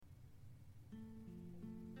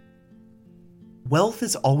Wealth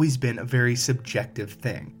has always been a very subjective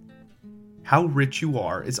thing. How rich you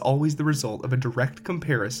are is always the result of a direct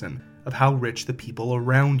comparison of how rich the people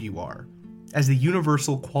around you are. As the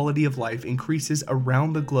universal quality of life increases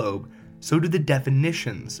around the globe, so do the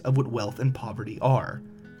definitions of what wealth and poverty are.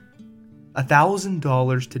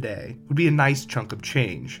 $1,000 today would be a nice chunk of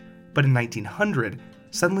change, but in 1900,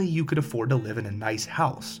 suddenly you could afford to live in a nice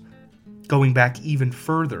house. Going back even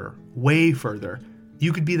further, way further,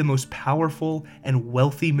 you could be the most powerful and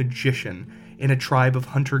wealthy magician in a tribe of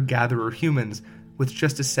hunter-gatherer humans with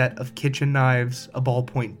just a set of kitchen knives, a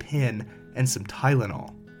ballpoint pen, and some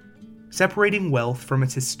Tylenol. Separating wealth from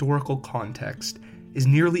its historical context is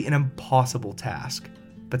nearly an impossible task,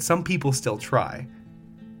 but some people still try.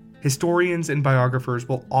 Historians and biographers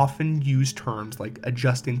will often use terms like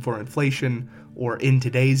adjusting for inflation or in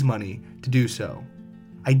today's money to do so.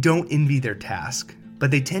 I don't envy their task, but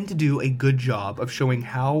they tend to do a good job of showing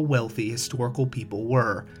how wealthy historical people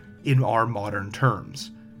were in our modern terms.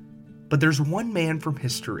 But there's one man from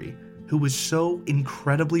history who was so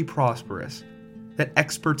incredibly prosperous that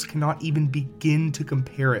experts cannot even begin to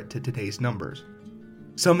compare it to today's numbers.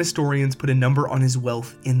 Some historians put a number on his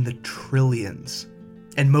wealth in the trillions,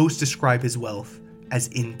 and most describe his wealth as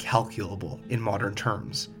incalculable in modern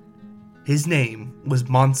terms. His name was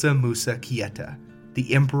Mansa Musa Keita,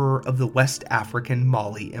 the emperor of the West African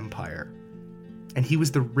Mali Empire. And he was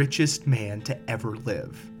the richest man to ever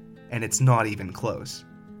live, and it's not even close.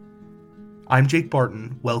 I'm Jake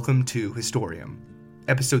Barton, welcome to Historium,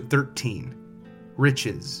 episode 13,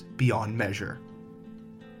 Riches Beyond Measure.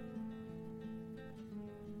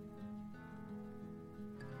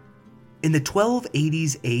 In the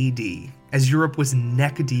 1280s AD, as Europe was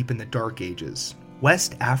neck-deep in the Dark Ages,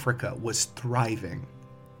 West Africa was thriving.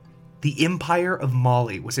 The Empire of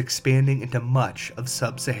Mali was expanding into much of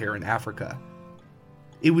sub-Saharan Africa.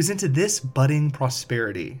 It was into this budding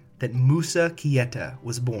prosperity that Musa Keita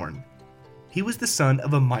was born. He was the son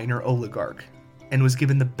of a minor oligarch, and was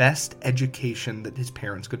given the best education that his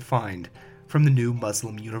parents could find from the new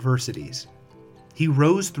Muslim universities. He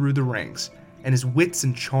rose through the ranks, and his wits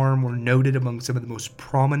and charm were noted among some of the most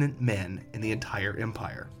prominent men in the entire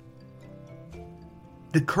empire.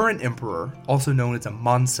 The current emperor, also known as a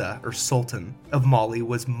Mansa or Sultan of Mali,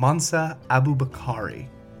 was Mansa Abubakari.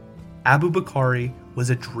 Abubakari was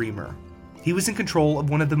a dreamer. He was in control of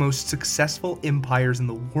one of the most successful empires in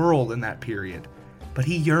the world in that period, but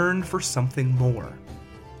he yearned for something more.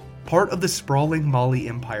 Part of the sprawling Mali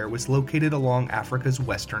Empire was located along Africa's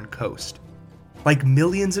western coast. Like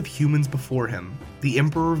millions of humans before him, the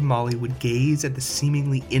Emperor of Mali would gaze at the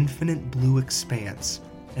seemingly infinite blue expanse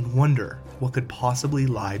and wonder what could possibly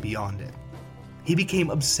lie beyond it. He became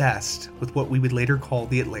obsessed with what we would later call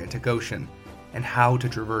the Atlantic Ocean and how to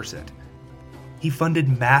traverse it. He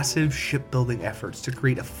funded massive shipbuilding efforts to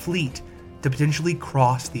create a fleet to potentially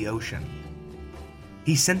cross the ocean.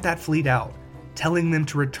 He sent that fleet out, telling them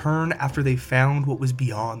to return after they found what was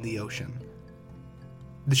beyond the ocean.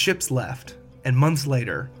 The ships left, and months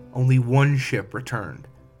later, only one ship returned.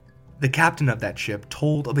 The captain of that ship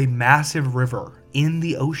told of a massive river in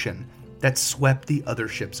the ocean that swept the other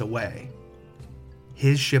ships away.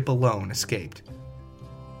 His ship alone escaped.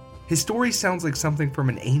 His story sounds like something from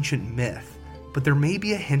an ancient myth, but there may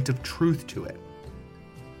be a hint of truth to it.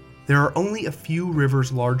 There are only a few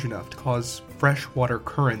rivers large enough to cause freshwater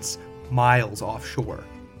currents miles offshore.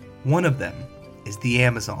 One of them is the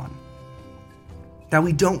Amazon. Now,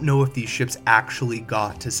 we don't know if these ships actually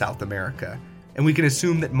got to South America, and we can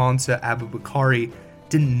assume that Mansa Abubakari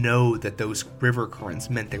didn't know that those river currents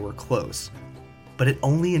meant they were close, but it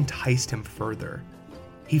only enticed him further.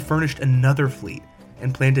 He furnished another fleet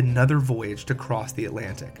and planned another voyage to cross the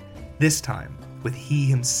Atlantic, this time with he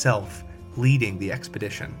himself leading the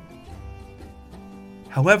expedition.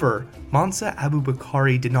 However, Mansa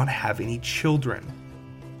Abubakari did not have any children,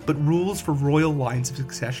 but rules for royal lines of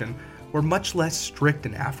succession were much less strict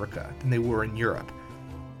in Africa than they were in Europe.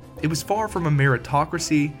 It was far from a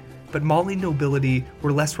meritocracy, but Mali nobility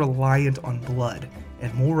were less reliant on blood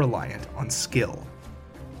and more reliant on skill.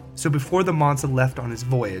 So before the Mansa left on his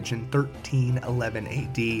voyage in 1311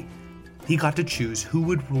 AD, he got to choose who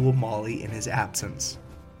would rule Mali in his absence,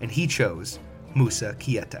 and he chose Musa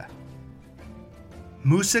Keita.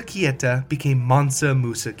 Musa Keita became Mansa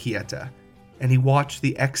Musa Keita, and he watched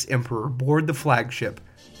the ex-emperor board the flagship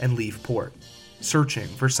and leave port, searching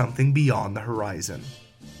for something beyond the horizon.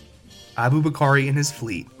 Abubakari and his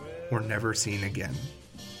fleet were never seen again.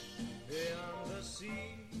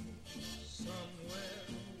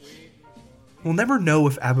 We'll never know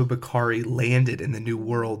if Abubakari landed in the New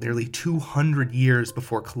World nearly 200 years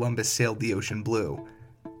before Columbus sailed the ocean blue.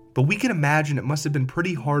 But we can imagine it must have been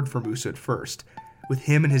pretty hard for Musa at first, with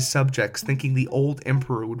him and his subjects thinking the old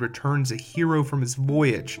emperor would return as a hero from his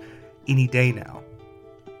voyage any day now.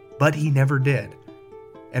 But he never did,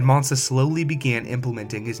 and Mansa slowly began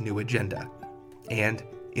implementing his new agenda. And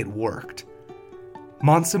it worked.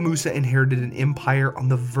 Mansa Musa inherited an empire on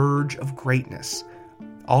the verge of greatness.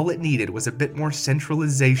 All it needed was a bit more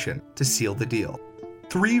centralization to seal the deal.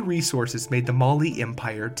 3 resources made the Mali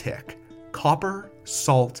Empire tick: copper,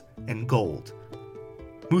 salt, and gold.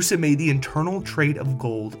 Musa made the internal trade of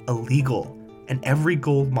gold illegal, and every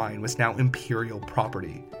gold mine was now imperial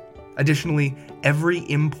property. Additionally, every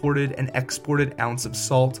imported and exported ounce of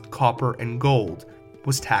salt, copper, and gold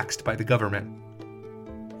was taxed by the government.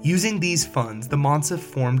 Using these funds, the Mansa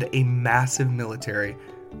formed a massive military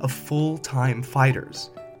of full-time fighters.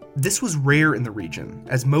 This was rare in the region,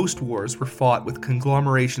 as most wars were fought with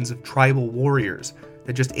conglomerations of tribal warriors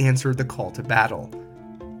that just answered the call to battle.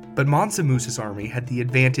 But Mansa Musa's army had the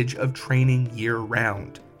advantage of training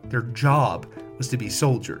year-round. Their job was to be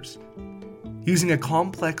soldiers. Using a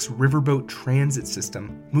complex riverboat transit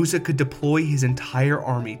system, Musa could deploy his entire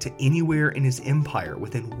army to anywhere in his empire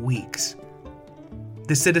within weeks.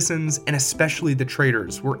 The citizens, and especially the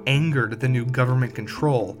traders, were angered at the new government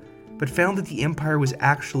control, but found that the empire was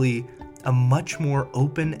actually a much more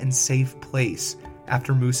open and safe place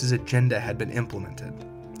after Musa's agenda had been implemented.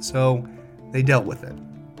 So they dealt with it.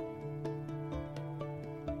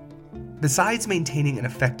 Besides maintaining an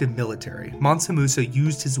effective military, Mansa Musa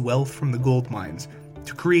used his wealth from the gold mines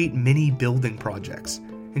to create many building projects,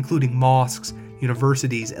 including mosques,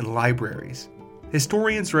 universities, and libraries.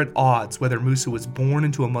 Historians are at odds whether Musa was born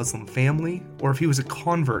into a Muslim family or if he was a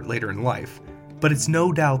convert later in life, but it's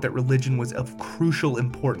no doubt that religion was of crucial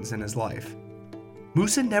importance in his life.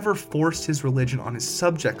 Musa never forced his religion on his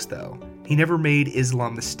subjects, though. He never made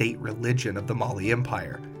Islam the state religion of the Mali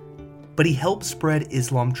Empire. But he helped spread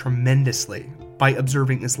Islam tremendously by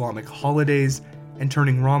observing Islamic holidays and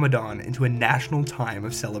turning Ramadan into a national time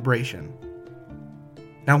of celebration.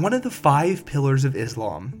 Now, one of the 5 pillars of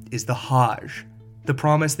Islam is the Hajj, the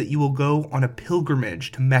promise that you will go on a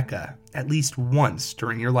pilgrimage to Mecca at least once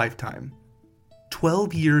during your lifetime.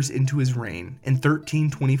 12 years into his reign, in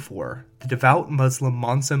 1324, the devout Muslim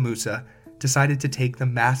Mansa Musa decided to take the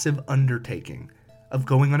massive undertaking of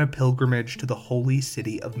going on a pilgrimage to the holy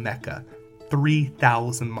city of Mecca,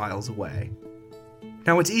 3,000 miles away.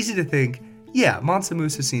 Now, it's easy to think, yeah, Mansa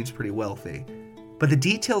Musa seems pretty wealthy, but the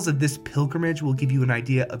details of this pilgrimage will give you an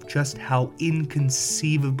idea of just how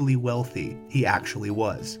inconceivably wealthy he actually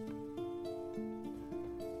was.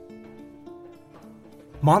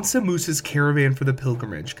 Mansa Musa's caravan for the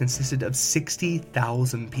pilgrimage consisted of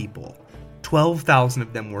 60,000 people. 12,000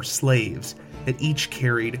 of them were slaves that each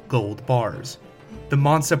carried gold bars. The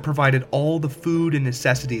Mansa provided all the food and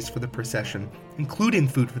necessities for the procession, including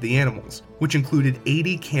food for the animals, which included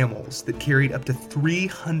 80 camels that carried up to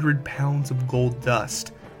 300 pounds of gold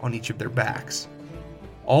dust on each of their backs.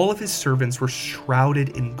 All of his servants were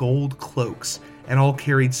shrouded in gold cloaks and all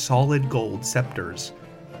carried solid gold scepters.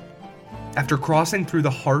 After crossing through the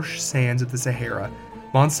harsh sands of the Sahara,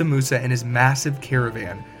 Mansa Musa and his massive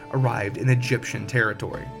caravan arrived in Egyptian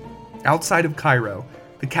territory. Outside of Cairo,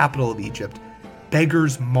 the capital of Egypt,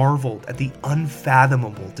 beggars marveled at the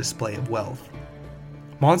unfathomable display of wealth.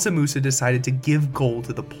 Mansa Musa decided to give gold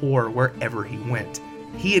to the poor wherever he went.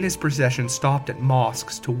 He and his procession stopped at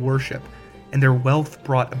mosques to worship, and their wealth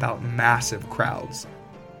brought about massive crowds.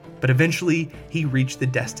 But eventually, he reached the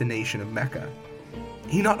destination of Mecca.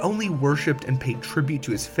 He not only worshipped and paid tribute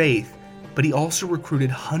to his faith, but he also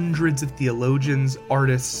recruited hundreds of theologians,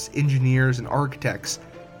 artists, engineers, and architects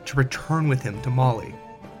to return with him to Mali.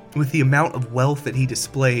 With the amount of wealth that he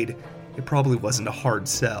displayed, it probably wasn't a hard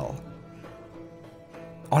sell.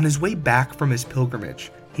 On his way back from his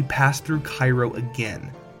pilgrimage, he passed through Cairo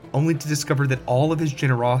again, only to discover that all of his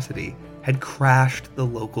generosity had crashed the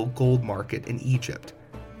local gold market in Egypt.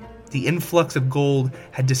 The influx of gold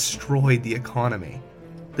had destroyed the economy.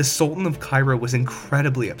 The Sultan of Cairo was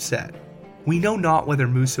incredibly upset. We know not whether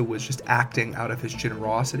Musa was just acting out of his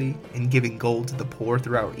generosity and giving gold to the poor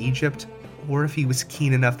throughout Egypt, or if he was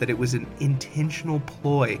keen enough that it was an intentional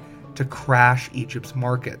ploy to crash Egypt's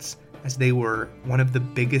markets, as they were one of the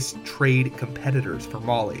biggest trade competitors for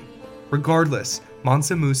Mali. Regardless,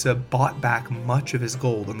 Mansa Musa bought back much of his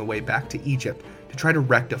gold on the way back to Egypt to try to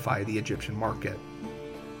rectify the Egyptian market.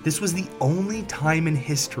 This was the only time in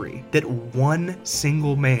history that one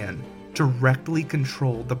single man directly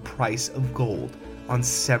controlled the price of gold on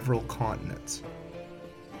several continents.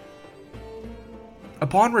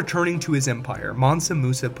 Upon returning to his empire, Mansa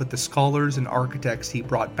Musa put the scholars and architects he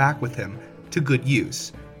brought back with him to good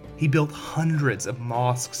use. He built hundreds of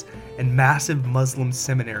mosques and massive Muslim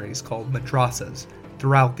seminaries called madrasas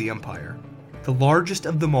throughout the empire. The largest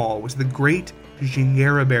of them all was the Great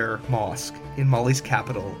Djinguereber Mosque in Mali's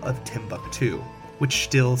capital of Timbuktu, which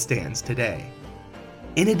still stands today.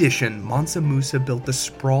 In addition, Mansa Musa built the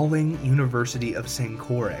sprawling University of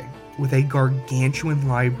Sankore, with a gargantuan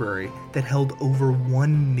library that held over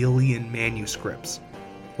 1 million manuscripts,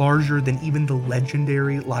 larger than even the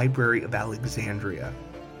legendary Library of Alexandria.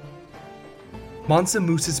 Mansa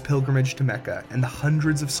Musa's pilgrimage to Mecca and the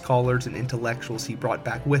hundreds of scholars and intellectuals he brought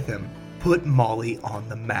back with him put Mali on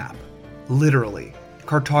the map. Literally,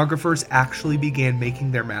 cartographers actually began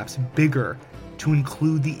making their maps bigger to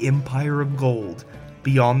include the Empire of Gold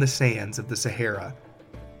beyond the sands of the Sahara.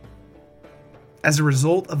 As a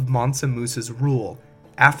result of Mansa Musa's rule,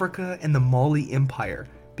 Africa and the Mali Empire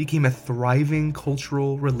became a thriving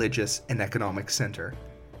cultural, religious, and economic center.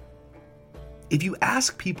 If you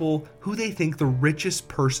ask people who they think the richest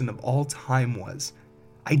person of all time was,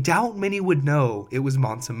 I doubt many would know it was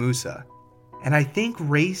Mansa Musa, and I think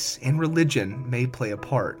race and religion may play a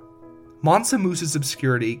part. Mansa Musa's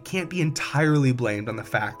obscurity can't be entirely blamed on the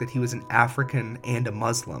fact that he was an African and a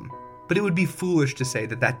Muslim, but it would be foolish to say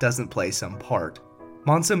that that doesn't play some part.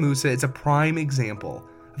 Mansa Musa is a prime example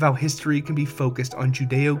of how history can be focused on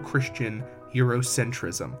Judeo-Christian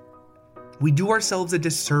Eurocentrism. We do ourselves a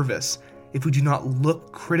disservice if we do not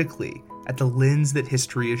look critically at the lens that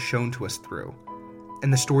history is shown to us through,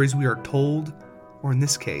 and the stories we are told, or in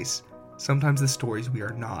this case, sometimes the stories we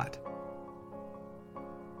are not.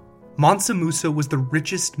 Mansa Musa was the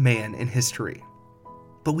richest man in history,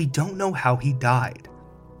 but we don't know how he died.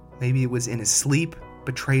 Maybe it was in his sleep,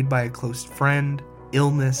 betrayed by a close friend,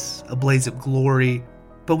 illness, a blaze of glory,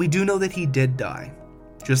 but we do know that he did die,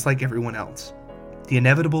 just like everyone else. The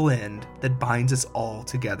inevitable end that binds us all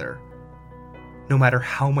together, no matter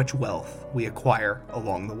how much wealth we acquire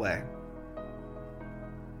along the way.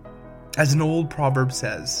 As an old proverb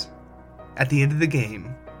says, at the end of the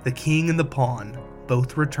game, the king and the pawn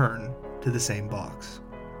both return to the same box.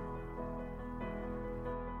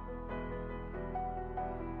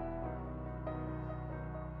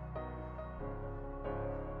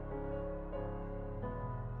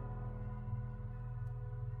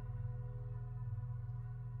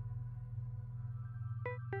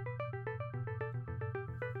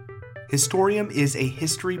 Historium is a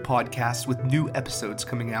history podcast with new episodes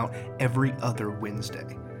coming out every other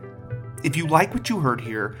Wednesday. If you like what you heard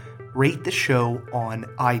here, rate the show on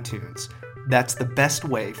iTunes. That's the best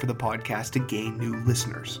way for the podcast to gain new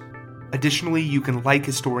listeners. Additionally, you can like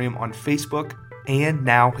Historium on Facebook, and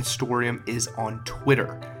now Historium is on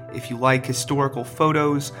Twitter. If you like historical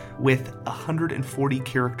photos with 140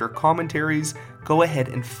 character commentaries, go ahead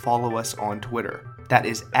and follow us on Twitter. That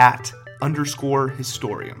is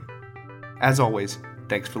 @_Historium. As always,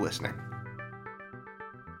 thanks for listening.